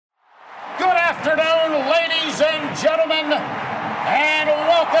afternoon, ladies and gentlemen, and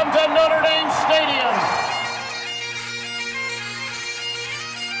welcome to Notre Dame Stadium.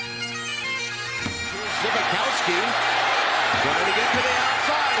 Zbikowski trying to get to the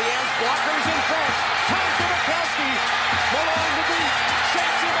outside. He has blockers in front. Tom Zbikowski, along the beat,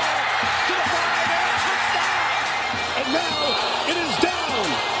 shakes him off to the 5 and touchdown. And now it is down.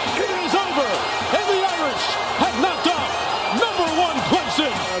 It is over. And the Irish have knocked out number 1 Clemson.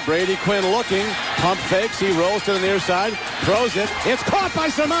 Brady Quinn looking, pump fakes, he rolls to the near side, throws it, it's caught by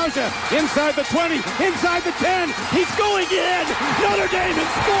Samaja, inside the 20, inside the 10, he's going in, Notre Dame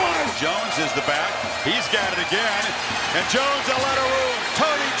has scored! Jones is the back, he's got it again, and Jones a lot of room,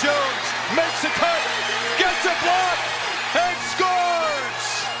 Tony Jones makes a cut, gets a block, and scores!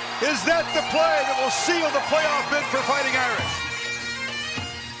 Is that the play that will seal the playoff bid for Fighting Irish?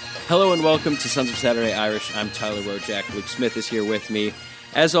 Hello and welcome to Sons of Saturday Irish. I'm Tyler Wojak. Luke Smith is here with me,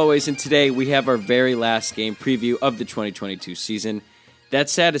 as always, and today we have our very last game preview of the 2022 season.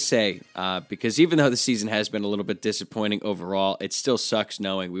 That's sad to say, because even though the season has been a little bit disappointing overall, it still sucks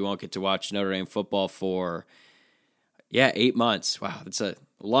knowing we won't get to watch Notre Dame football for, 8 months. Wow, that's a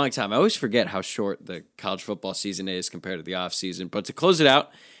long time. I always forget how short the college football season is compared to the offseason. But to close it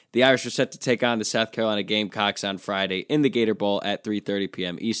out, the Irish are set to take on the South Carolina Gamecocks on Friday in the Gator Bowl at 3:30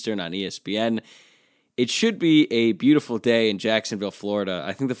 p.m. Eastern on ESPN. It should be a beautiful day in Jacksonville, Florida.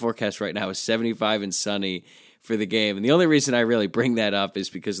 I think the forecast right now is 75 and sunny for the game. And the only reason I really bring that up is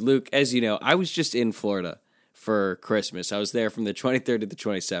because, Luke, as you know, I was just in Florida for Christmas. I was there from the 23rd to the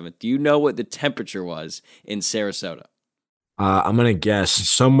 27th. Do you know what the temperature was in Sarasota? I'm going to guess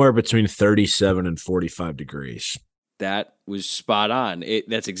somewhere between 37 and 45 degrees. That was spot on.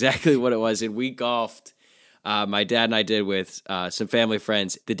 That's exactly what it was. And we golfed. My dad and I did with some family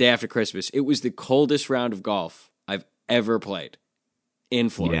friends the day after Christmas. It was the coldest round of golf I've ever played in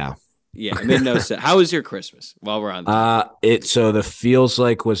Florida. Yeah, it made no sense. How was your Christmas while we're on that? So the feels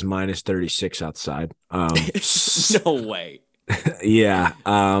like was minus 36 outside. No way. Yeah.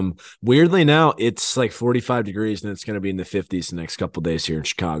 Weirdly now it's like 45 degrees and it's going to be in the 50s the next couple of days here in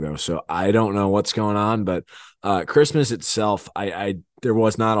Chicago. So I don't know what's going on, but Christmas itself, I there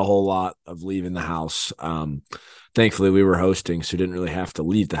was not a whole lot of leaving the house. Thankfully we were hosting, so we didn't really have to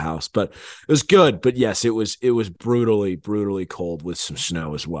leave the house, but it was good. But yes, it was brutally cold with some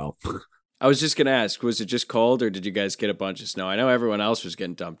snow as well. I was just going to ask, was it just cold or did you guys get a bunch of snow? I know everyone else was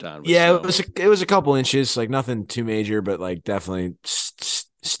getting dumped on. Yeah, snow. it was a couple inches, like nothing too major, but like definitely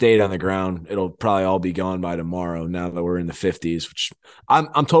stayed on the ground. It'll probably all be gone by tomorrow now that we're in the 50s, which I'm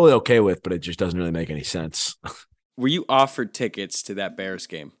totally okay with, but it just doesn't really make any sense. Were you offered tickets to that Bears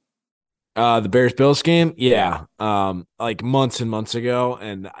game? The Bears-Bills game? Yeah. Like months and months ago,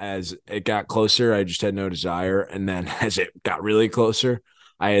 and as it got closer, I just had no desire, and then as it got really closer,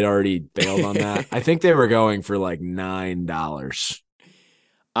 I had already bailed on that. I think they were going for like $9.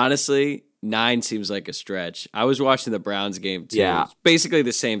 Honestly, 9 seems like a stretch. I was watching the Browns game too. Yeah. It's basically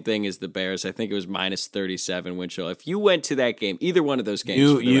the same thing as the Bears. I think it was minus 37 wind chill. If you went to that game, either one of those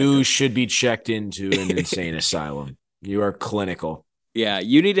games, you should be checked into an insane asylum. You are clinical. Yeah,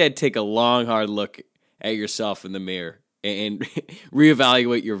 you need to take a long, hard look at yourself in the mirror and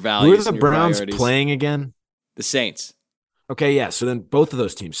reevaluate your values. Who are the Browns playing again? The Saints. Okay, yeah, so then both of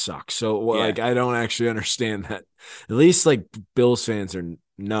those teams suck. So, like, I don't actually understand that. At least, like, Bills fans are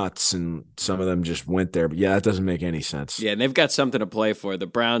nuts, and some of them just went there. But, yeah, that doesn't make any sense. Yeah, and they've got something to play for. The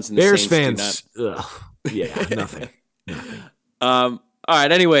Browns and the Bears Saints fans, yeah, nothing. All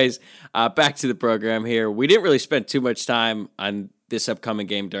right, anyways, back to the program here. We didn't really spend too much time on this upcoming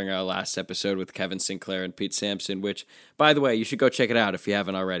game during our last episode with Kevin Sinclair and Pete Sampson, which, by the way, you should go check it out if you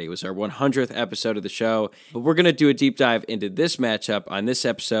haven't already. It was our 100th episode of the show. But we're going to do a deep dive into this matchup on this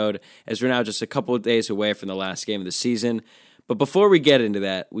episode, as we're now just a couple of days away from the last game of the season. But before we get into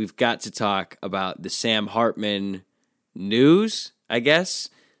that, we've got to talk about the Sam Hartman news, I guess.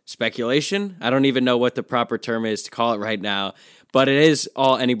 Speculation? I don't even know what the proper term is to call it right now. But it is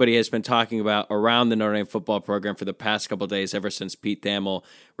all anybody has been talking about around the Notre Dame football program for the past couple of days, ever since Pete Thamel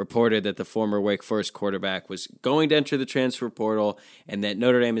reported that the former Wake Forest quarterback was going to enter the transfer portal and that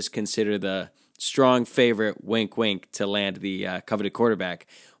Notre Dame is considered the strong favorite, wink, wink, to land the coveted quarterback.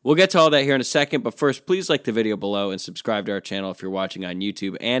 We'll get to all that here in a second, but first, please like the video below and subscribe to our channel if you're watching on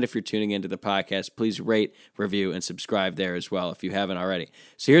YouTube. And if you're tuning into the podcast, please rate, review, and subscribe there as well if you haven't already.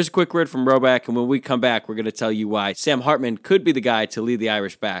 So here's a quick word from Roback, and when we come back, we're going to tell you why Sam Hartman could be the guy to lead the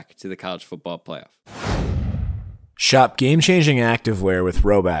Irish back to the college football playoff. Shop game-changing activewear with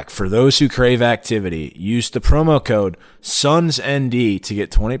Roback. For those who crave activity, use the promo code SUNSND to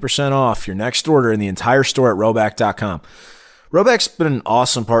get 20% off your next order in the entire store at Roback.com. Roback's been an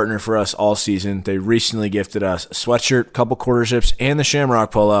awesome partner for us all season. They recently gifted us a sweatshirt, couple quarter zips, and the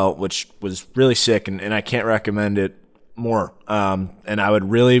Shamrock polo, which was really sick, and I can't recommend it more. And I would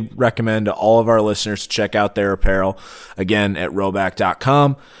really recommend to all of our listeners to check out their apparel, again, at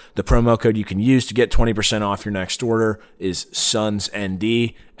roback.com. The promo code you can use to get 20% off your next order is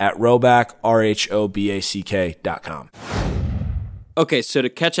SUNSND at roback, RHOBACK.com. Okay, so to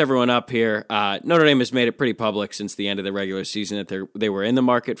catch everyone up here, Notre Dame has made it pretty public since the end of the regular season that they were in the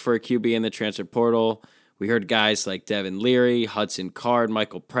market for a QB in the transfer portal. We heard guys like Devin Leary, Hudson Card,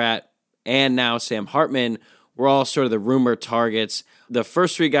 Michael Pratt, and now Sam Hartman were all sort of the rumor targets. The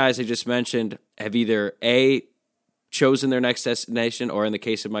first three guys I just mentioned have either A, chosen their next destination, or in the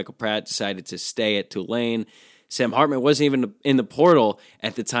case of Michael Pratt, decided to stay at Tulane. Sam Hartman wasn't even in the portal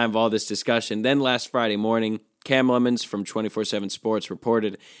at the time of all this discussion. Then last Friday morning, Cam Lemons from 24/7 Sports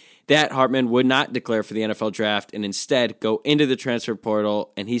reported that Hartman would not declare for the NFL draft and instead go into the transfer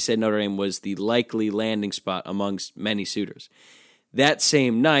portal, and he said Notre Dame was the likely landing spot amongst many suitors. That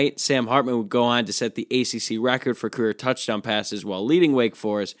same night, Sam Hartman would go on to set the ACC record for career touchdown passes while leading Wake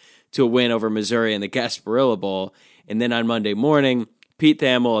Forest to a win over Missouri in the Gasparilla Bowl. And then on Monday morning, Pete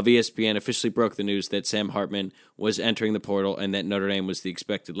Thamel of ESPN officially broke the news that Sam Hartman was entering the portal and that Notre Dame was the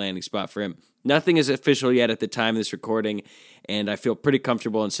expected landing spot for him. Nothing is official yet at the time of this recording, and I feel pretty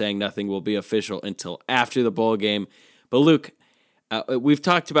comfortable in saying nothing will be official until after the bowl game. But Luke, we've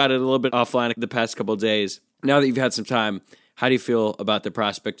talked about it a little bit offline the past couple of days. Now that you've had some time, how do you feel about the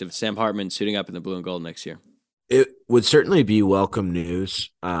prospect of Sam Hartman suiting up in the blue and gold next year? It would certainly be welcome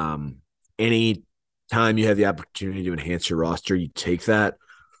news. Any time you have the opportunity to enhance your roster, you take that.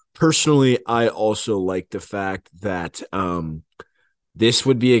 Personally, I also like the fact that this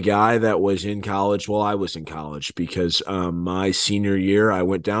would be a guy that was in college while I was in college, because my senior year, I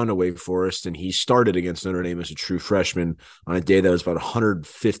went down to Wake Forest and he started against Notre Dame as a true freshman on a day that was about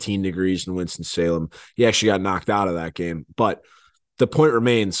 115 degrees in Winston-Salem. He actually got knocked out of that game. But the point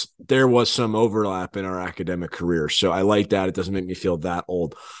remains, there was some overlap in our academic career. So I like that. It doesn't make me feel that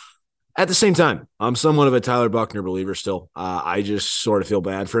old. At the same time, I'm somewhat of a Tyler Buchner believer still. I just sort of feel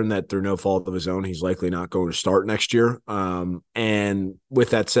bad for him that through no fault of his own, he's likely not going to start next year. And with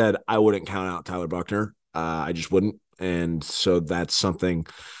that said, I wouldn't count out Tyler Buchner. I just wouldn't. And so that's something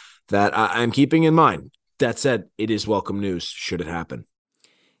that I'm keeping in mind. That said, it is welcome news should it happen.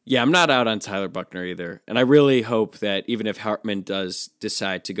 Yeah, I'm not out on Tyler Buchner either. And I really hope that even if Hartman does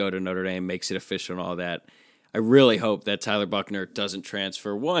decide to go to Notre Dame, makes it official and all that, I really hope that Tyler Buchner doesn't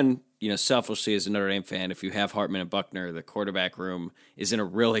transfer. One, selfishly as a Notre Dame fan, if you have Hartman and Buchner, the quarterback room is in a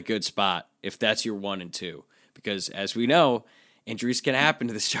really good spot if that's your 1 and 2. Because as we know, injuries can happen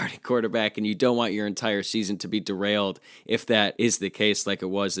to the starting quarterback, and you don't want your entire season to be derailed if that is the case like it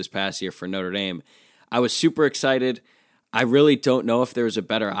was this past year for Notre Dame. I was super excited. I really don't know if there's a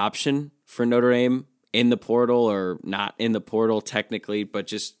better option for Notre Dame in the portal or not in the portal technically, but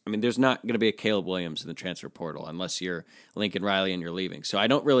there's not going to be a Caleb Williams in the transfer portal unless you're Lincoln Riley and you're leaving. So I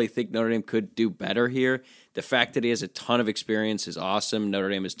don't really think Notre Dame could do better here. The fact that he has a ton of experience is awesome. Notre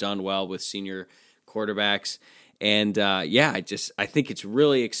Dame has done well with senior quarterbacks. And I think it's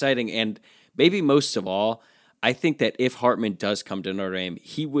really exciting. And maybe most of all, I think that if Hartman does come to Notre Dame,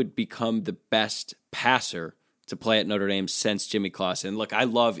 he would become the best passer to play at Notre Dame since Jimmy Clausen. And look, I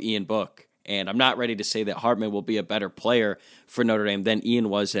love Ian Book. And I'm not ready to say that Hartman will be a better player for Notre Dame than Ian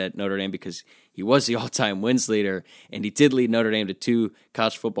was at Notre Dame, because he was the all-time wins leader, and he did lead Notre Dame to 2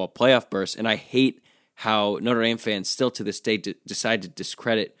 college football playoff berths. And I hate how Notre Dame fans still to this day decide to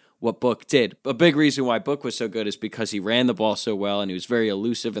discredit what Book did. A big reason why Book was so good is because he ran the ball so well, and he was very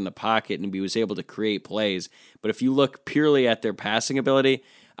elusive in the pocket, and he was able to create plays. But if you look purely at their passing ability,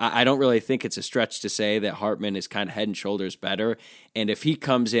 I don't really think it's a stretch to say that Hartman is kind of head and shoulders better. And if he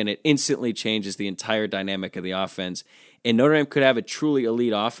comes in, it instantly changes the entire dynamic of the offense. And Notre Dame could have a truly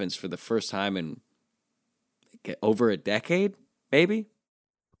elite offense for the first time in over a decade, maybe?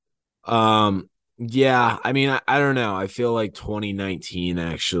 Yeah, I don't know. I feel like 2019,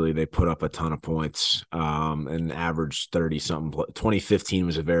 actually, they put up a ton of points and averaged 30-something. 2015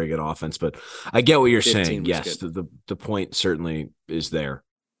 was a very good offense, but I get what you're saying. Yes, the point certainly is there.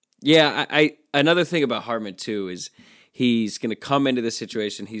 Yeah, I another thing about Hartman too is he's going to come into this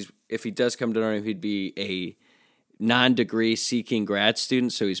situation. If he does come to Notre Dame, he'd be a non-degree seeking grad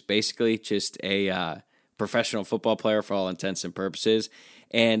student, so he's basically just a professional football player for all intents and purposes.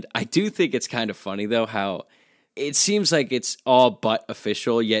 And I do think it's kind of funny though how it seems like it's all but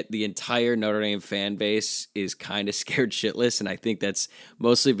official, yet the entire Notre Dame fan base is kind of scared shitless, and I think that's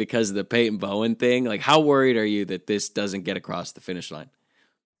mostly because of the Peyton Bowen thing. Like, how worried are you that this doesn't get across the finish line?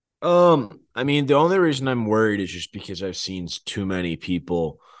 I mean, the only reason I'm worried is just because I've seen too many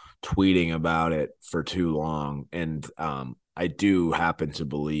people tweeting about it for too long, and I do happen to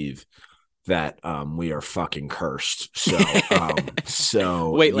believe that we are fucking cursed. So,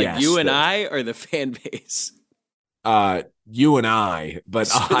 so Wait, like yes, you and I, or the fan base? You and I, but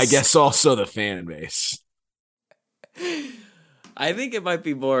I guess also the fan base. I think it might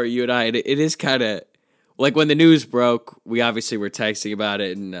be more you and I. It is kind of like when the news broke, we obviously were texting about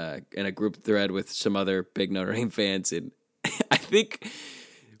it in a group thread with some other big Notre Dame fans, and I think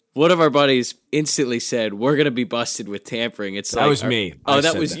one of our buddies instantly said, "We're going to be busted with tampering." It's that was me. Oh,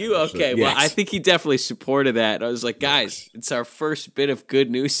 that was you. Okay, yes. Well, I think he definitely supported that. I was like, guys, it's our first bit of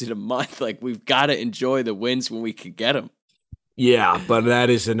good news in a month. Like, we've got to enjoy the wins when we can get them. Yeah, but that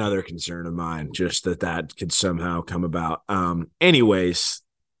is another concern of mine, just that could somehow come about. Anyways,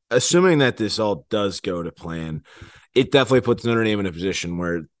 assuming that this all does go to plan, it definitely puts Notre Dame in a position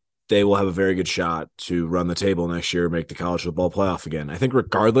where they will have a very good shot to run the table next year, make the college football playoff again. I think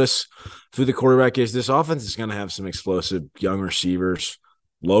regardless of who the quarterback is, this offense is going to have some explosive young receivers,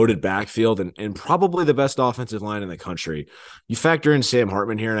 loaded backfield, and probably the best offensive line in the country. You factor in Sam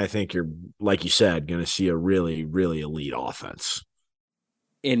Hartman here, and I think you're, like you said, going to see a really, really elite offense.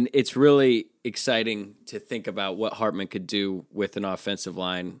 And it's really exciting to think about what Hartman could do with an offensive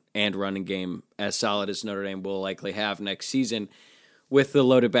line and running game as solid as Notre Dame will likely have next season with the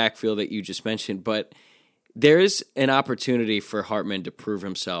loaded backfield that you just mentioned. But there is an opportunity for Hartman to prove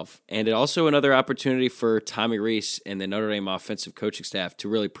himself, and also another opportunity for Tommy Rees and the Notre Dame offensive coaching staff to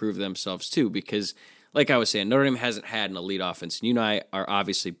really prove themselves too, because like I was saying, Notre Dame hasn't had an elite offense. And you and I are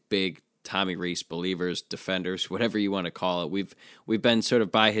obviously big Tommy Rees believers, defenders, whatever you want to call it. We've been sort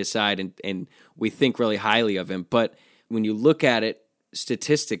of by his side, and we think really highly of him. But when you look at it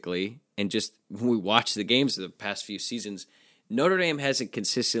statistically, and just when we watch the games of the past few seasons, Notre Dame hasn't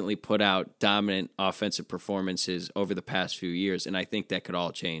consistently put out dominant offensive performances over the past few years, and I think that could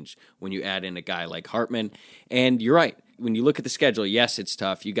all change when you add in a guy like Hartman. And you're right. When you look at the schedule, yes, it's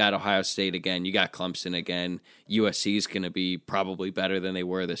tough. You got Ohio State again. You got Clemson again. USC is going to be probably better than they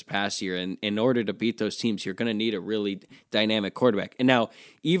were this past year. And in order to beat those teams, you're going to need a really dynamic quarterback. And now,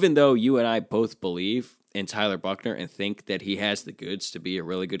 even though you and I both believe in Tyler Buchner and think that he has the goods to be a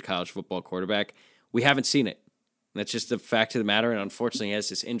really good college football quarterback, we haven't seen it. That's just the fact of the matter, and unfortunately he has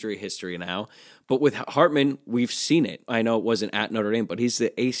this injury history now. But with Hartman, we've seen it. I know it wasn't at Notre Dame, but he's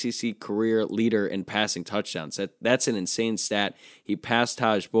the ACC career leader in passing touchdowns. That's an insane stat. He passed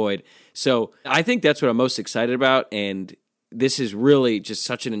Taj Boyd. So I think that's what I'm most excited about, and this is really just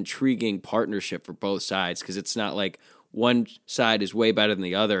such an intriguing partnership for both sides, because it's not like one side is way better than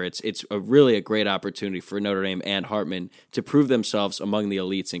the other. It's really a great opportunity for Notre Dame and Hartman to prove themselves among the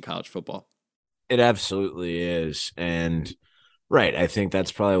elites in college football. It absolutely is. And right, I think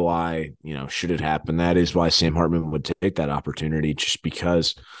that's probably why, should it happen, that is why Sam Hartman would take that opportunity, just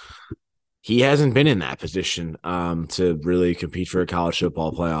because he hasn't been in that position to really compete for a college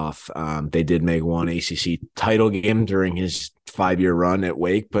football playoff. They did make one ACC title game during his 5-year run at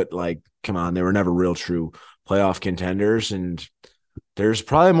Wake, but come on, they were never real true playoff contenders. And there's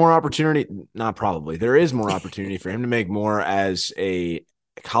probably more opportunity, not probably, there is more opportunity for him to make more as a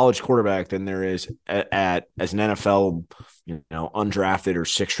college quarterback than there is as an NFL, undrafted or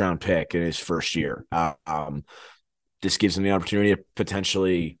 6th-round pick in his first year. This gives him the opportunity to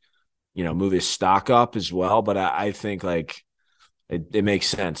potentially, move his stock up as well. But I think it makes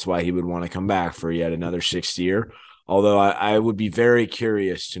sense why he would want to come back for yet another 6th year. Although I would be very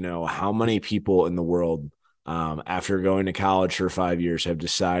curious to know how many people in the world, after going to college for 5 years, have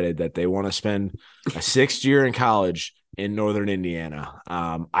decided that they want to spend a 6th year in college in Northern Indiana.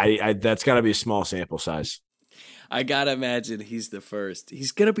 I that's got to be a small sample size. I got to imagine he's the first.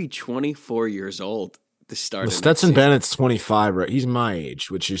 He's going to be 24 years old to start. Well, Stetson Bennett's 25, right? He's my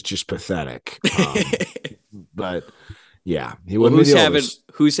age, which is just pathetic. But yeah, he wouldn't be the oldest.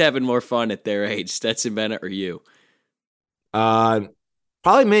 Who's having more fun at their age, Stetson Bennett or you?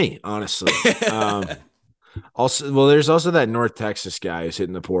 Probably me, honestly. There's also that North Texas guy who's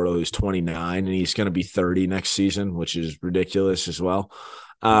hitting the portal who's 29, and he's going to be 30 next season, which is ridiculous as well.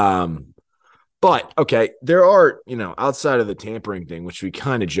 But okay, there are, outside of the tampering thing, which we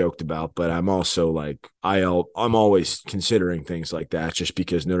kind of joked about, but I'm also I'm always considering things like that, just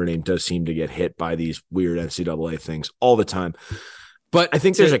because Notre Dame does seem to get hit by these weird NCAA things all the time. But I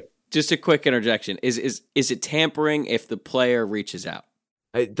think just a quick interjection. Is it tampering if the player reaches out?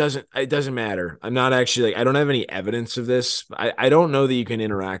 It doesn't matter. I'm not actually I don't have any evidence of this. I don't know that you can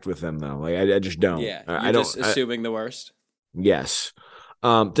interact with them though. I just don't. Yeah. You're just assuming the worst. Yes.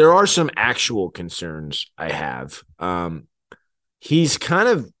 There are some actual concerns I have. He's kind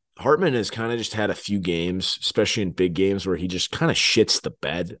of Hartman has kind of just had a few games, especially in big games, where he just kind of shits the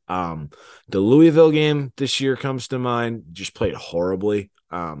bed. The Louisville game this year comes to mind. Just played horribly,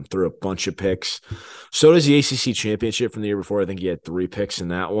 threw a bunch of picks. So does the ACC championship from the year before. I think he had 3 picks in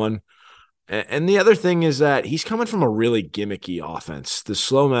that one. And the other thing is that he's coming from a really gimmicky offense. The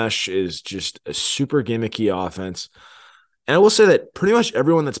slow mesh is just a super gimmicky offense. And I will say that pretty much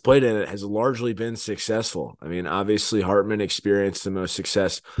everyone that's played in it has largely been successful. I mean, obviously Hartman experienced the most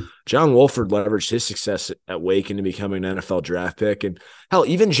success. John Wolford leveraged his success at Wake into becoming an NFL draft pick. And hell,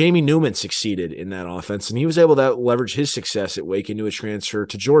 even Jamie Newman succeeded in that offense. And he was able to leverage his success at Wake into a transfer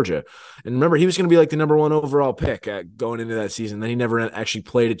to Georgia. And remember, he was going to be like the number 1 overall pick going into that season. Then he never actually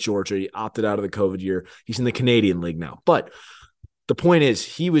played at Georgia. He opted out of the COVID year. He's in the Canadian League now. But the point is,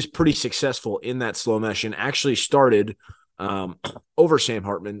 he was pretty successful in that slow mesh and actually started over Sam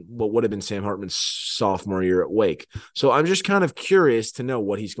Hartman, what would have been Sam Hartman's sophomore year at Wake. So I'm just kind of curious to know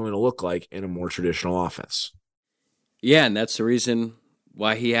what he's going to look like in a more traditional offense. Yeah, and that's the reason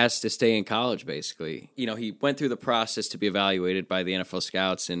why he has to stay in college, basically. You know, he went through the process to be evaluated by the NFL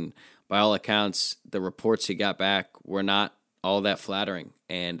scouts, and by all accounts, the reports he got back were not all that flattering.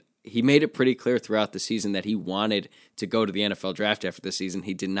 And he made it pretty clear throughout the season that he wanted to go to the NFL draft after the season.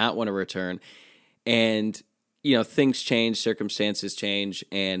 He did not want to return. And you know, things change, circumstances change,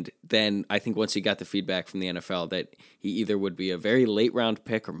 and then I think once he got the feedback from the NFL that he either would be a very late round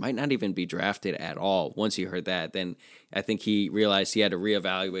pick or might not even be drafted at all, once he heard that, then I think he realized he had to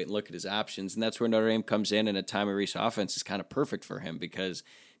reevaluate and look at his options, and that's where Notre Dame comes in, and a Tommy Rees offense is kind of perfect for him because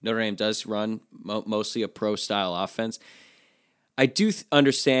Notre Dame does run mostly a pro-style offense. I do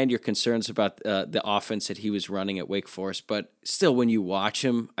understand your concerns about the offense that he was running at Wake Forest, but still, when you watch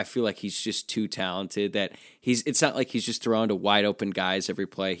him, I feel like he's just too talented. That it's not like he's just throwing to wide open guys every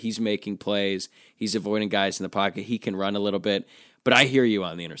play. He's making plays. He's avoiding guys in the pocket. He can run a little bit, but I hear you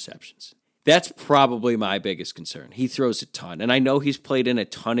on the interceptions. That's probably my biggest concern. He throws a ton, and I know he's played in a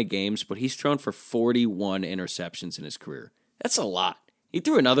ton of games, but he's thrown for 41 interceptions in his career. That's a lot. He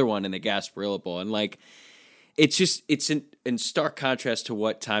threw another one in the Gasparilla Bowl, and it's in stark contrast to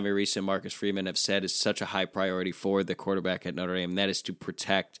what Tommy Rees and Marcus Freeman have said is such a high priority for the quarterback at Notre Dame, and that is to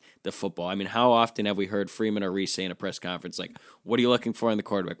protect the football. I mean, how often have we heard Freeman or Rees say in a press conference, like, what are you looking for in the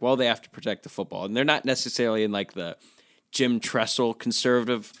quarterback? Well, they have to protect the football. And they're not necessarily in like the Jim Tressel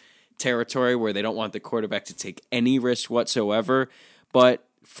conservative territory where they don't want the quarterback to take any risk whatsoever. But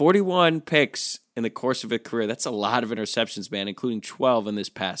 41 picks in the course of a career, that's a lot of interceptions, man, including 12 in this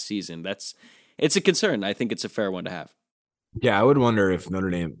past season. It's a concern. I think it's a fair one to have. Yeah, I would wonder if Notre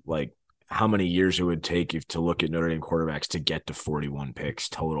Dame, like, how many years it would take to look at Notre Dame quarterbacks to get to 41 picks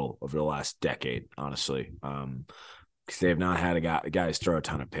total over the last decade, honestly. Because they have not had guys throw a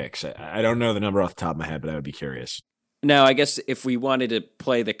ton of picks. I don't know the number off the top of my head, but I would be curious. Now, I guess if we wanted to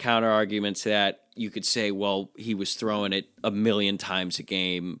play the counter argument to that, you could say, well, he was throwing it a million times a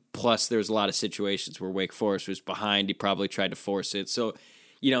game. Plus, there's a lot of situations where Wake Forest was behind. He probably tried to force it. So,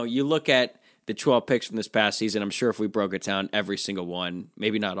 you know, you look at the 12 picks from this past season, I'm sure if we broke it down, every single one,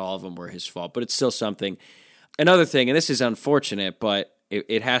 maybe not all of them were his fault, but it's still something. Another thing, and this is unfortunate, but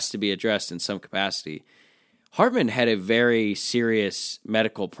it has to be addressed in some capacity. Hartman had a very serious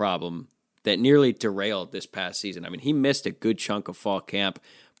medical problem that nearly derailed this past season. I mean, he missed a good chunk of fall camp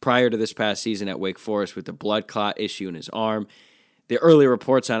prior to this past season at Wake Forest with the blood clot issue in his arm. The early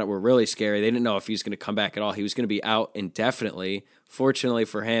reports on it were really scary. They didn't know if he was going to come back at all. He was going to be out indefinitely. Fortunately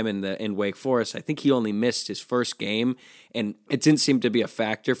for him in Wake Forest, I think he only missed his first game, and it didn't seem to be a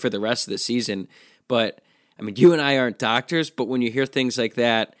factor for the rest of the season. But, I mean, you and I aren't doctors, but when you hear things like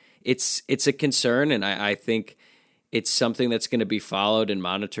that, it's a concern, and I think it's something that's going to be followed and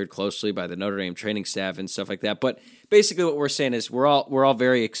monitored closely by the Notre Dame training staff and stuff like that. But basically what we're saying is we're all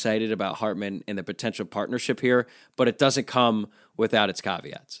very excited about Hartman and the potential partnership here, but it doesn't come without its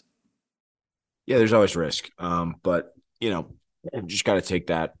caveats. Yeah, there's always risk. But, you know, you just got to take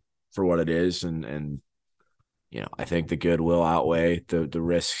that for what it is. And, you know, I think the good will outweigh the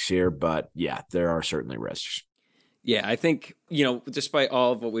risks here. But, yeah, there are certainly risks. Yeah, I think, you know, despite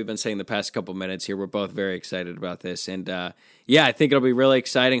all of what we've been saying the past couple minutes here, we're both very excited about this. And, yeah, I think it'll be really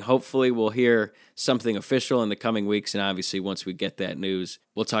exciting. Hopefully we'll hear something official in the coming weeks. And obviously once we get that news,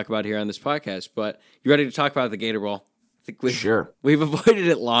 we'll talk about it here on this podcast. But you ready to talk about the Gator Bowl? I think we've avoided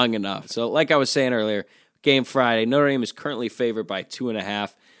it long enough. So like I was saying earlier, game Friday, Notre Dame is currently favored by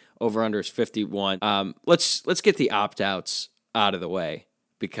 2.5. Over-under is 51. Let's get the opt-outs out of the way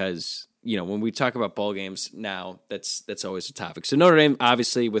because – you know, when we talk about bowl games now, that's always a topic. So Notre Dame,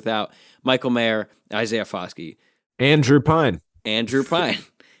 obviously, without Michael Mayer, Isaiah Foskey. Drew Pine.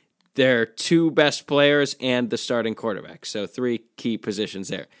 Their two best players and the starting quarterback. So 3 key positions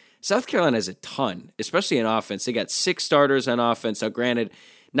there. South Carolina has a ton, especially in offense. They got 6 starters on offense. Now, granted,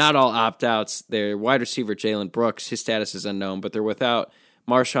 not all opt-outs. Their wide receiver, Jalen Brooks, his status is unknown, but they're without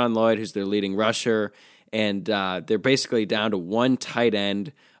Marshawn Lloyd, who's their leading rusher, and they're basically down to 1 tight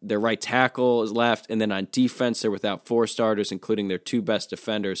end. Their right tackle is left, and then on defense, they're without 4 starters, including their 2 best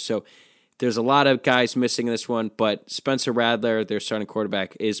defenders. So there's a lot of guys missing in this one, but Spencer Rattler, their starting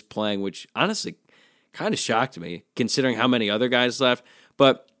quarterback, is playing, which honestly kind of shocked me, considering how many other guys left.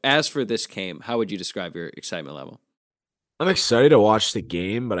 But as for this game, how would you describe your excitement level? I'm excited to watch the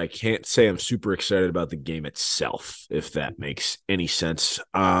game, but I can't say I'm super excited about the game itself, if that makes any sense.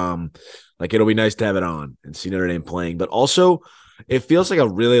 It'll be nice to have it on and see Notre Dame playing, but also it feels like a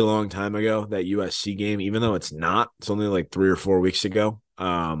really long time ago, that USC game, even though it's not. It's only like 3 or 4 weeks ago.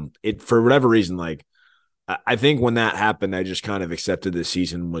 It, for whatever reason, like, I think when that happened, I just kind of accepted the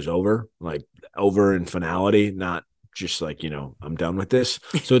season was over, like over in finality, not just like, I'm done with this.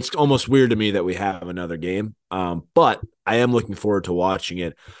 So it's almost weird to me that we have another game. But I am looking forward to watching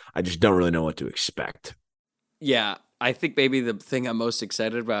it. I just don't really know what to expect. Yeah, I think maybe the thing I'm most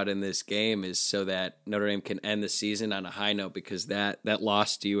excited about in this game is so that Notre Dame can end the season on a high note, because that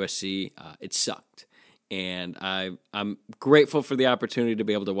loss to USC, it sucked. And I'm grateful for the opportunity to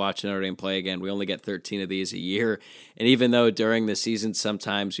be able to watch Notre Dame play again. We only get 13 of these a year. And even though during the season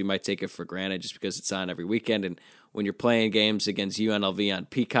sometimes we might take it for granted just because it's on every weekend, and when you're playing games against UNLV on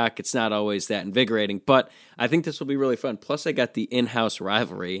Peacock, it's not always that invigorating. But I think this will be really fun. Plus, I got the in-house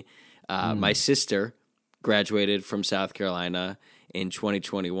rivalry. My sister graduated from South Carolina in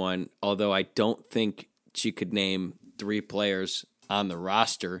 2021, although I don't think she could name 3 players on the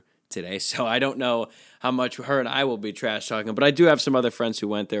roster today, so I don't know how much her and I will be trash talking, but I do have some other friends who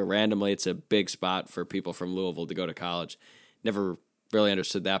went there randomly. It's a big spot for people from Louisville to go to college. Never really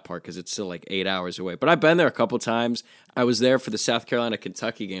understood that part because it's still like 8 hours away, but I've been there a couple times. I was there for the South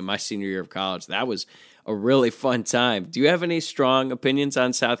Carolina-Kentucky game my senior year of college. That was a really fun time. Do you have any strong opinions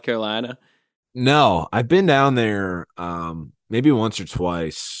on South Carolina? No, I've been down there maybe once or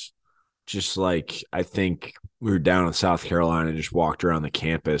twice. Just like, I think we were down in South Carolina and just walked around the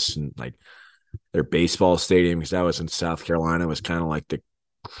campus, and like their baseball stadium, because I was in South Carolina, was kind of like the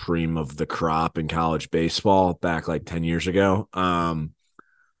cream of the crop in college baseball back like 10 years ago.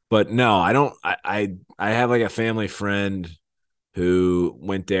 But no, I don't. I have like a family friend who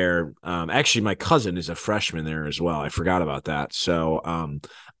went there. Actually, my cousin is a freshman there as well. I forgot about that. So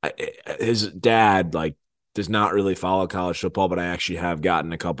his dad like does not really follow college football, but I actually have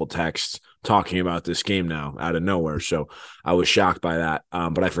gotten a couple texts talking about this game now out of nowhere. So I was shocked by that.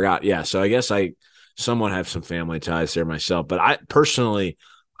 But I forgot. Yeah. So I guess I somewhat have some family ties there myself, but I personally,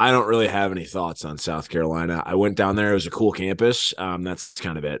 I don't really have any thoughts on South Carolina. I went down there. It was a cool campus. That's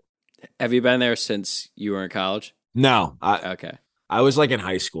kind of it. Have you been there since you were in college? No. Okay. I was like in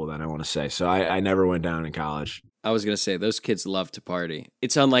high school then, I want to say. So I never went down in college. I was going to say, those kids love to party.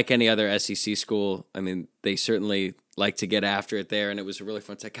 It's unlike any other SEC school. I mean, they certainly like to get after it there, and it was a really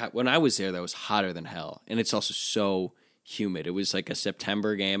fun time. When I was there, that was hotter than hell, and it's also so humid. It was like a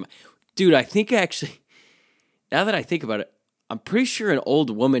September game. Dude, I think actually, now that I think about it, I'm pretty sure an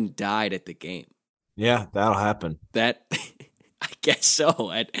old woman died at the game. Yeah, that'll happen. That, I guess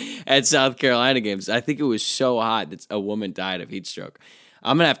so, at South Carolina games. I think it was so hot that a woman died of heat stroke.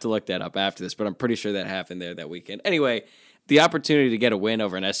 I'm going to have to look that up after this, but I'm pretty sure that happened there that weekend. Anyway, the opportunity to get a win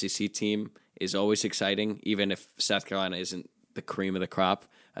over an SEC team is always exciting, even if South Carolina isn't the cream of the crop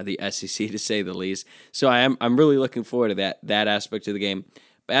of the SEC, to say the least. So I'm really looking forward to that aspect of the game.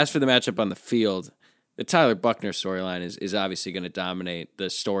 But as for the matchup on the field, the Tyler Buchner storyline is obviously going to dominate the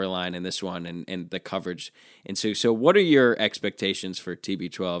storyline in this one and the coverage. And so what are your expectations for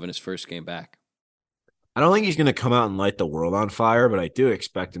TB12 in his first game back? I don't think he's going to come out and light the world on fire, but I do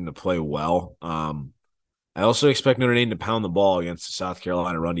expect him to play well. I also expect Notre Dame to pound the ball against the South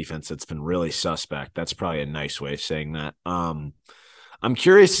Carolina run defense that's been really suspect. That's probably a nice way of saying that. I'm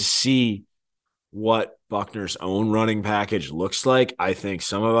curious to see what Buchner's own running package looks like. I think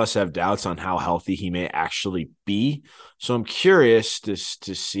some of us have doubts on how healthy he may actually be. So I'm curious to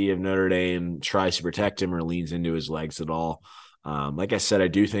see if Notre Dame tries to protect him or leans into his legs at all. Like I said, I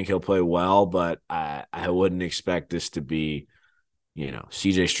do think he'll play well, but I wouldn't expect this to be,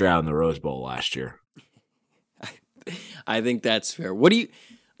 CJ Stroud in the Rose Bowl last year. I think that's fair. What do you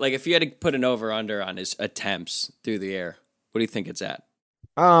like if you had to put an over-under on his attempts through the air? What do you think it's at?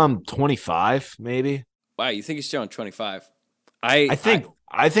 25 maybe. Wow, you think he's throwing 25? I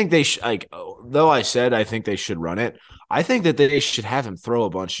think they should, like, though I said I think they should run it. I think that they should have him throw a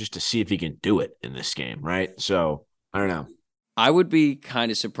bunch just to see if he can do it in this game, right? So I don't know. I would be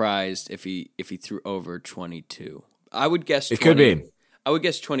kind of surprised if he threw over 22. I would guess 20. It could be. I would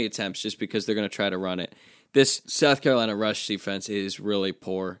guess 20 attempts just because they're going to try to run it. This South Carolina rush defense is really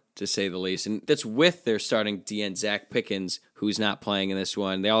poor, to say the least. And that's with their starting DN, Zach Pickens, who's not playing in this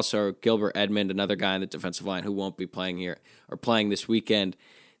one. They also are Gilbert Edmond, another guy on the defensive line who won't be playing here or playing this weekend.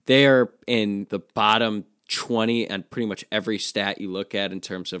 They are in the bottom 20 on pretty much every stat you look at in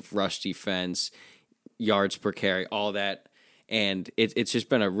terms of rush defense, yards per carry, all that. And it's just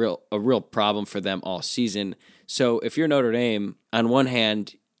been a real problem for them all season. So if you're Notre Dame, on one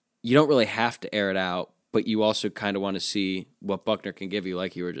hand, you don't really have to air it out, but you also kind of want to see what Buchner can give you,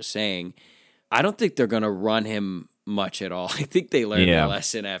 like you were just saying. I don't think they're going to run him much at all. I think they learned their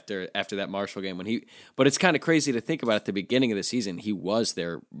lesson after that Marshall game but it's kind of crazy to think about at the beginning of the season. He was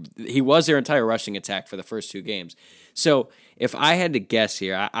their entire rushing attack for the first 2 games. So if I had to guess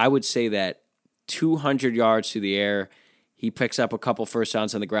here, I would say that 200 yards through the air, he picks up a couple first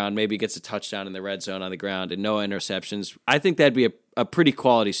downs on the ground, maybe gets a touchdown in the red zone on the ground and no interceptions. I think that'd be a pretty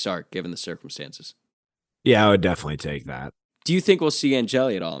quality start given the circumstances. Yeah, I would definitely take that. Do you think we'll see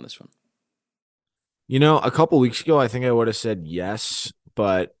Angeli at all in this one? A couple weeks ago, I think I would have said yes,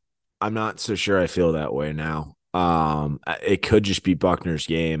 but I'm not so sure I feel that way now. It could just be Buchner's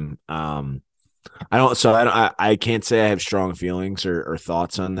game. I can't say I have strong feelings or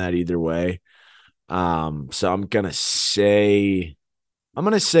thoughts on that either way. So I'm gonna say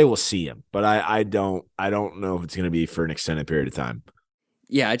we'll see him, but I don't know if it's gonna be for an extended period of time.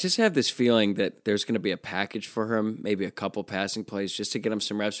 Yeah, I just have this feeling that there's going to be a package for him, maybe a couple passing plays just to get him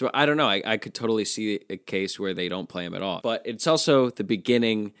some reps. But I don't know. I could totally see a case where they don't play him at all. But it's also the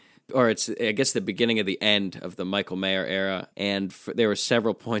beginning, or it's, I guess, the beginning of the end of the Michael Mayer era. And there were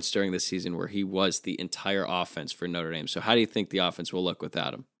several points during the season where he was the entire offense for Notre Dame. So how do you think the offense will look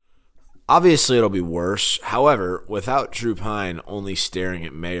without him? Obviously, it'll be worse. However, without Drew Pyne only staring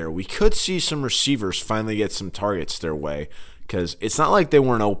at Mayer, we could see some receivers finally get some targets their way, because it's not like they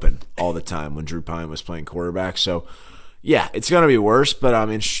weren't open all the time when Drew Pyne was playing quarterback. So, yeah, it's going to be worse, but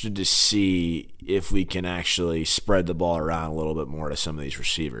I'm interested to see if we can actually spread the ball around a little bit more to some of these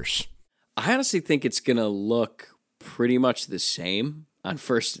receivers. I honestly think it's going to look pretty much the same on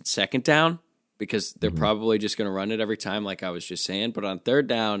first and second down, because they're probably just going to run it every time, like I was just saying. But on third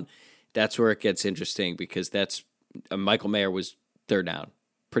down, that's where it gets interesting, because that's Michael Mayer was third down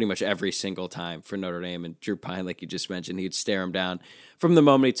pretty much every single time for Notre Dame. And Drew Pyne, like you just mentioned, he'd stare him down from the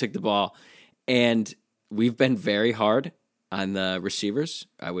moment he took the ball. And we've been very hard on the receivers,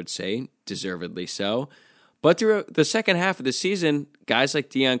 I would say, deservedly so. But through the second half of the season, guys like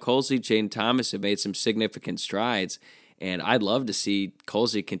Deion Colzie, Jaden Thomas have made some significant strides. And I'd love to see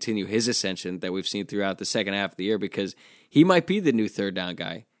Colzie continue his ascension that we've seen throughout the second half of the year, because he might be the new third down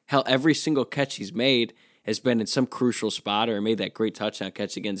guy. Hell, every single catch he's made has been in some crucial spot, or made that great touchdown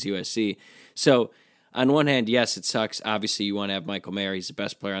catch against USC. So on one hand, yes, it sucks. Obviously, you want to have Michael Mayer. He's the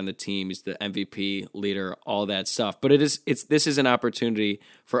best player on the team. He's the MVP leader, all that stuff. But this is an opportunity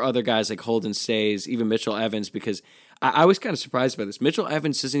for other guys like Holden Stays, even Mitchell Evans, because I was kind of surprised by this. Mitchell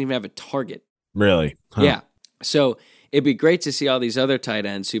Evans doesn't even have a target. Really? Huh. Yeah. So it'd be great to see all these other tight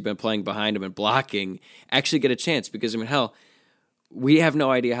ends who've been playing behind him and blocking actually get a chance, because, I mean, hell, we have no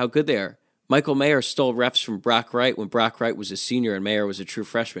idea how good they are. Michael Mayer stole reps from Brock Wright when Brock Wright was a senior and Mayer was a true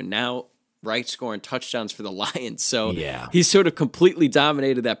freshman. Now Wright scoring touchdowns for the Lions. So he's sort of completely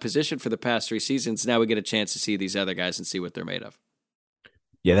dominated that position for the past 3 seasons. Now we get a chance to see these other guys and see what they're made of.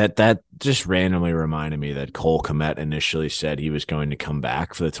 Yeah, that just randomly reminded me that Cole Kmet initially said he was going to come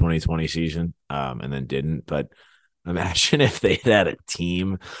back for the 2020 season, and then didn't. But imagine if they had a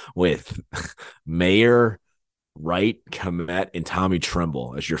team with Mayer, Wright, Kmet, and Tommy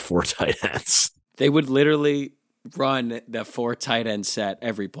Tremble as your 4 tight ends. They would literally run the 4 tight end set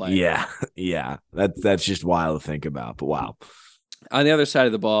every play. Yeah. That's just wild to think about, but wow. On the other side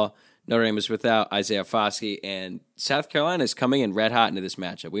of the ball, Notre Dame is without Isaiah Foskey, and South Carolina is coming in red hot into this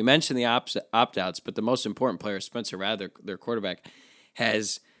matchup. We mentioned the opt-outs, but the most important player, Spencer Rattler, their quarterback,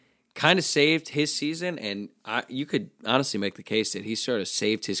 has kind of saved his season, and you could honestly make the case that he sort of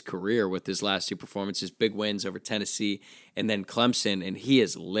saved his career with his last 2 performances, big wins over Tennessee and then Clemson, and he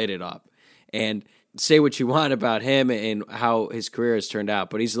has lit it up. And say what you want about him and how his career has turned out,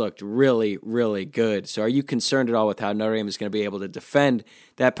 but he's looked really, really good. So are you concerned at all with how Notre Dame is going to be able to defend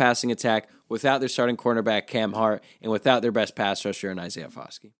that passing attack without their starting cornerback, Cam Hart, and without their best pass rusher in Isaiah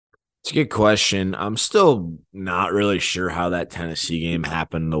Foskey? It's a good question. I'm still not really sure how that Tennessee game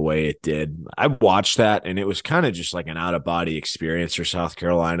happened the way it did. I watched that, and it was kind of just like an out-of-body experience for South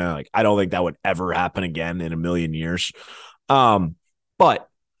Carolina. Like, I don't think that would ever happen again in a million years. But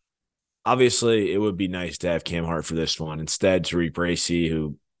obviously, it would be nice to have Cam Hart for this one. Instead, Tariq Bracy,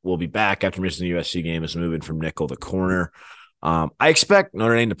 who will be back after missing the USC game, is moving from nickel to corner. I expect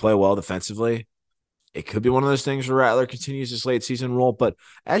Notre Dame to play well defensively. It could be one of those things where Rattler continues his late season role, but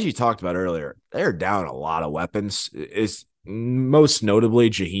as you talked about earlier, they're down a lot of weapons. Is most notably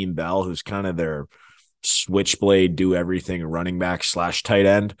Jaheim Bell, who's kind of their switchblade, do everything running back / tight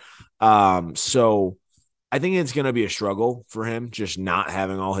end. So I think it's going to be a struggle for him, just not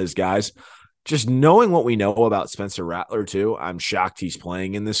having all his guys. Just knowing what we know about Spencer Rattler too, I'm shocked he's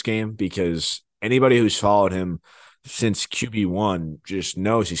playing in this game, because anybody who's followed him since QB1 just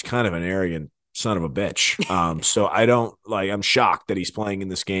knows he's kind of an arrogant son of a bitch. So I'm shocked that he's playing in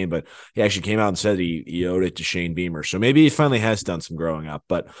this game, but he actually came out and said he owed it to Shane Beamer. So maybe he finally has done some growing up,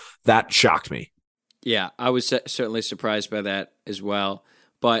 but that shocked me. Yeah, I was certainly surprised by that as well.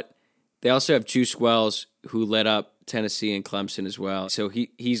 But they also have Juice Wells, who led up Tennessee and Clemson as well. So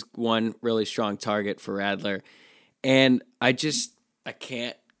he's one really strong target for Rattler. And I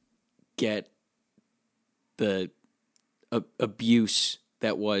can't get the abuse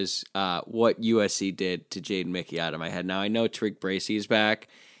that was what USC did to Jaden Mickey out of my head. Now, I know Tariq Bracy is back,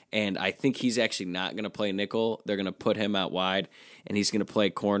 and I think he's actually not going to play nickel. They're going to put him out wide, and he's going to play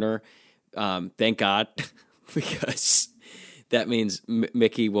corner. Thank God, because that means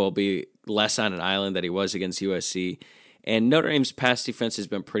Mickey will be less on an island than he was against USC. And Notre Dame's pass defense has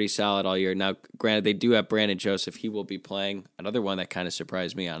been pretty solid all year. Now, granted, they do have Brandon Joseph. He will be playing. Another one that kind of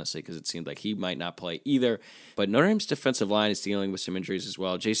surprised me, honestly, because it seemed like he might not play either. But Notre Dame's defensive line is dealing with some injuries as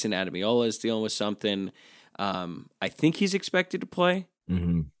well. Jason Adamiola is dealing with something. I think he's expected to play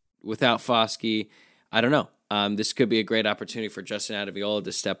without Foskey. I don't know. This could be a great opportunity for Justin Adamiola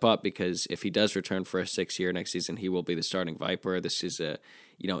to step up, because if he does return for a 6th year next season, he will be the starting Viper. This is a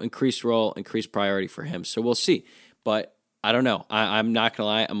increased role, increased priority for him. So we'll see. But I don't know. I'm not going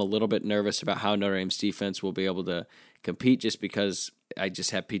to lie. I'm a little bit nervous about how Notre Dame's defense will be able to compete, just because I just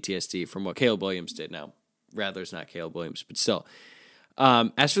have PTSD from what Caleb Williams did. Now, Rattler's not Caleb Williams, but still.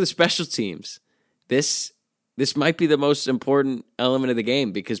 As for the special teams, this might be the most important element of the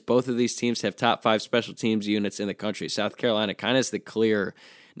game, because both of these teams have top 5 special teams units in the country. South Carolina kind of is the clear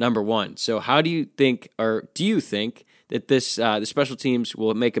number one. So how do you think that the special teams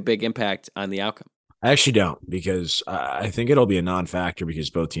will make a big impact on the outcome? I actually don't, because I think it'll be a non-factor,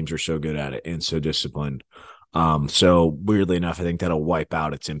 because both teams are so good at it and so disciplined. So weirdly enough, I think that'll wipe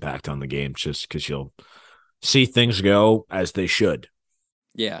out its impact on the game, just because you'll see things go as they should.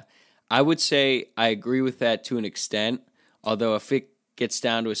 Yeah, I would say I agree with that to an extent. Although if it gets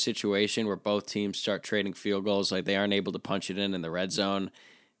down to a situation where both teams start trading field goals, like they aren't able to punch it in the red zone,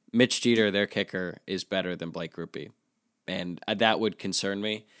 Mitch Jeter, their kicker, is better than Blake Grupe. And that would concern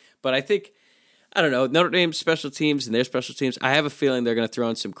me. But I think, I don't know, Notre Dame's special teams and their special teams, I have a feeling they're going to throw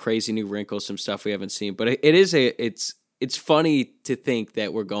in some crazy new wrinkles, some stuff we haven't seen. But it's funny to think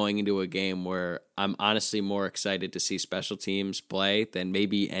that we're going into a game where I'm honestly more excited to see special teams play than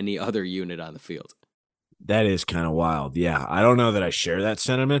maybe any other unit on the field. That is kind of wild. Yeah, I don't know that I share that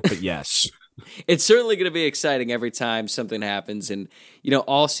sentiment, but yes. It's certainly going to be exciting every time something happens. And,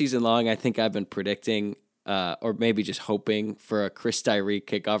 all season long, I think I've been predicting or maybe just hoping for a Chris Tyree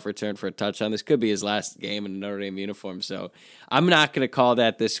kickoff return for a touchdown. This could be his last game in a Notre Dame uniform, so I'm not going to call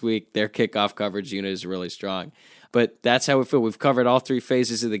that this week. Their kickoff coverage unit is really strong. But that's how we feel. We've covered all 3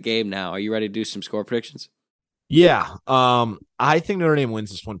 phases of the game now. Are you ready to do some score predictions? Yeah. I think Notre Dame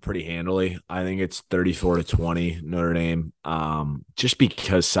wins this one pretty handily. I think it's 34-20 Notre Dame, just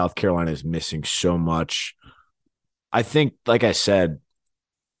because South Carolina is missing so much. I think, like I said,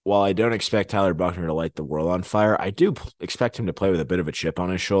 while I don't expect Tyler Buchner to light the world on fire, I do expect him to play with a bit of a chip on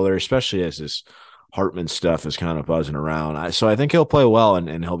his shoulder, especially as this Hartman stuff is kind of buzzing around. So I think he'll play well,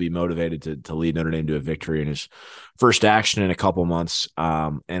 and he'll be motivated to lead Notre Dame to a victory in his first action in a couple months.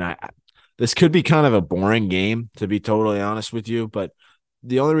 This could be kind of a boring game, to be totally honest with you, but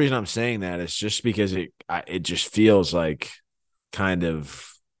the only reason I'm saying that is just because it just feels like kind of,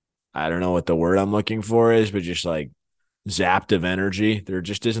 I don't know what the word I'm looking for is, but just like zapped of energy. There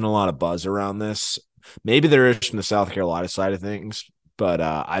just isn't a lot of buzz around this. Maybe there is from the South Carolina side of things, but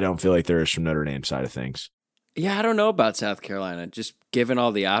I don't feel like there is from Notre Dame side of things. Yeah, I don't know about South Carolina, just given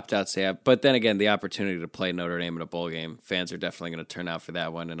all the opt-outs they have. But then again, the opportunity to play Notre Dame in a bowl game, fans are definitely going to turn out for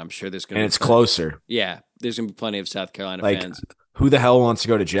that one, and I'm sure there's going to be closer. Yeah, there's going to be plenty of South Carolina fans. Who the hell wants to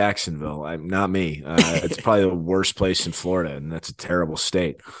go to Jacksonville? Not me. It's probably the worst place in Florida, and that's a terrible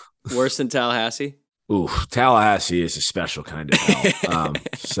state. Worse than Tallahassee? Ooh, Tallahassee is a special kind of hell.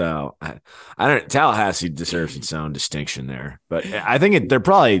 So I don't. Tallahassee deserves its own distinction there, but I think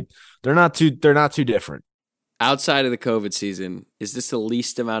they're not too different. Outside of the COVID season, is this the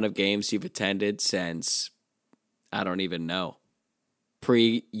least amount of games you've attended since, I don't even know,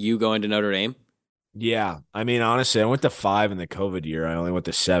 pre you going to Notre Dame? Yeah. I mean, honestly, I went to 5 in the COVID year. I only went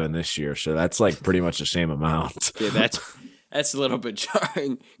to 7 this year. So that's like pretty much the same amount. Yeah, that's a little bit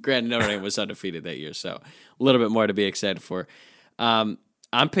jarring. Granted, Notre Dame was undefeated that year, so a little bit more to be excited for. I'm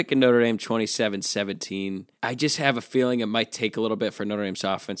picking Notre Dame 27-17. I just have a feeling it might take a little bit for Notre Dame's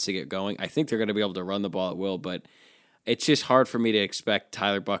offense to get going. I think they're going to be able to run the ball at will, but it's just hard for me to expect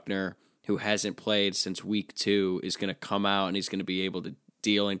Tyler Buchner, who hasn't played since week 2, is going to come out and he's going to be able to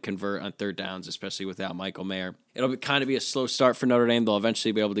deal and convert on third downs, especially without Michael Mayer. It'll kind of be a slow start for Notre Dame. They'll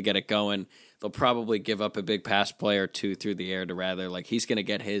eventually be able to get it going. They'll probably give up a big pass play or two through the air to Rather. Like, he's going to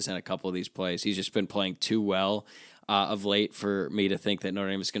get his in a couple of these plays. He's just been playing too well of late for me to think that Notre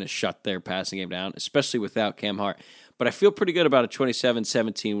Dame is going to shut their passing game down, especially without Cam Hart. But I feel pretty good about a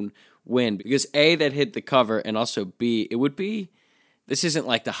 27-17 win because A, that hit the cover, and also B, it would be, this isn't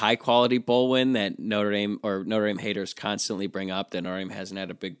like the high-quality bowl win that Notre Dame haters constantly bring up, that Notre Dame hasn't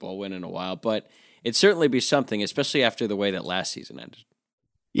had a big bowl win in a while, but it'd certainly be something, especially after the way that last season ended.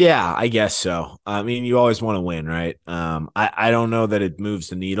 Yeah, I guess so. I mean, you always want to win, right? I don't know that it moves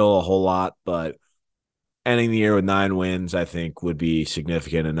the needle a whole lot, but ending the year with 9 wins, I think, would be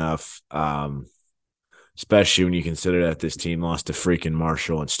significant enough, especially when you consider that this team lost to freaking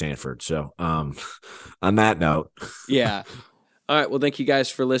Marshall and Stanford. So on that note. Yeah. All right, well, thank you guys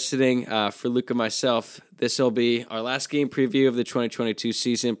for listening. For Luke and myself, this will be our last game preview of the 2022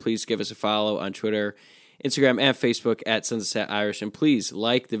 season. Please give us a follow on Twitter, Instagram, and Facebook at Sunset Irish. And please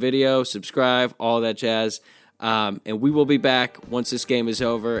like the video, subscribe, all that jazz. And we will be back once this game is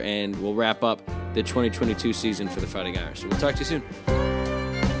over, and we'll wrap up the 2022 season for the Fighting Irish. So we'll talk to you soon.